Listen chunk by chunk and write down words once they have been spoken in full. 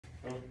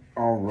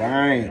All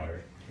right.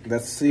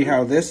 Let's see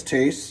how this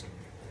tastes.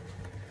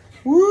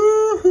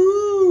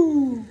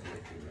 Woohoo!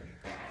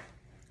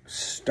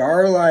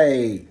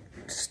 Starlight.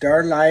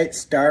 Starlight,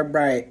 star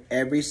bright.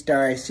 Every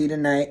star I see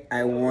tonight,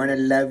 I want to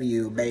love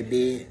you,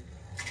 baby.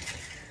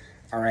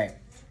 All right.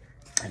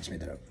 I just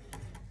made that up.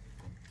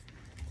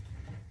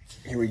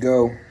 Here we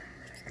go.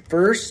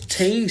 First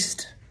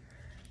taste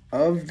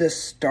of the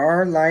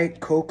Starlight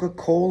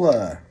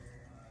Coca-Cola.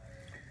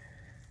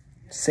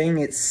 Saying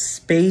it's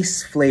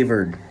space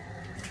flavored.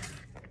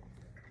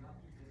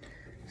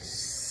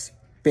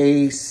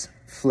 Space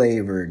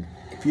flavored.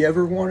 If you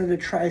ever wanted to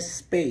try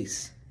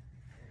space,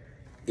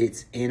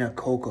 it's in a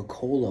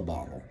Coca-Cola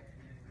bottle.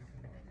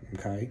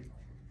 Okay?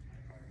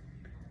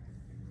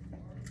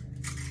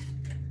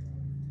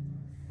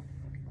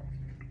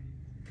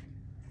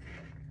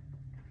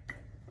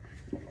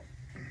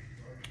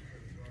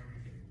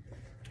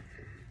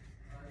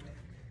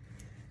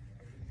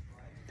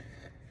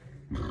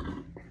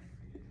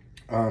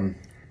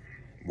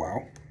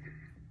 Wow.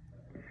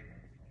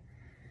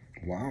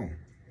 Wow.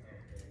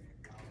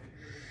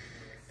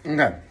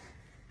 Okay.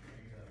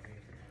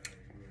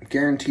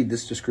 Guaranteed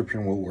this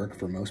description will work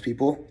for most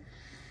people.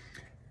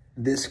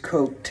 This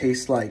Coke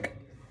tastes like,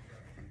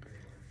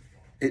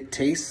 it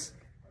tastes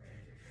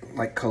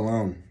like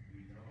cologne,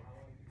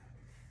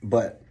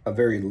 but a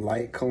very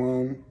light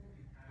cologne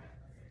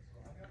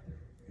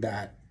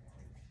that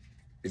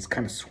is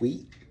kind of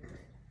sweet.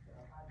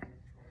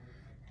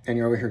 And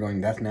you're over here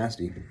going, that's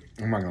nasty.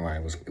 I'm not gonna lie,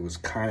 it was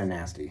kind of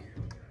nasty.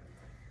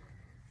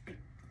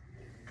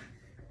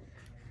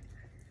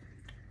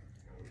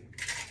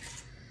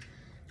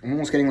 I'm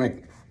almost getting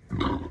like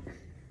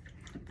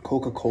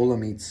Coca-Cola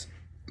meets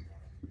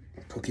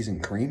cookies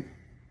and cream.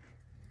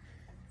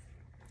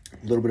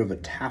 A little bit of a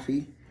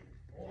taffy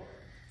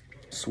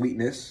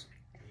sweetness.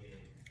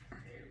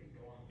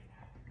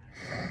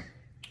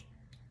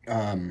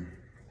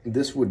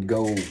 This would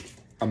go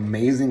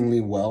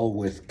amazingly well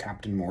with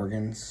Captain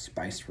Morgan's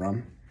spiced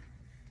rum,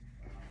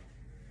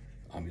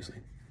 obviously,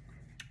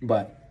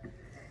 but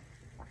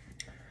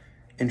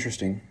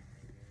interesting,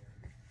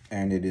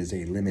 and it is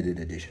a limited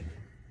edition,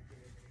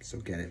 so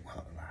get it while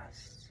it lasts.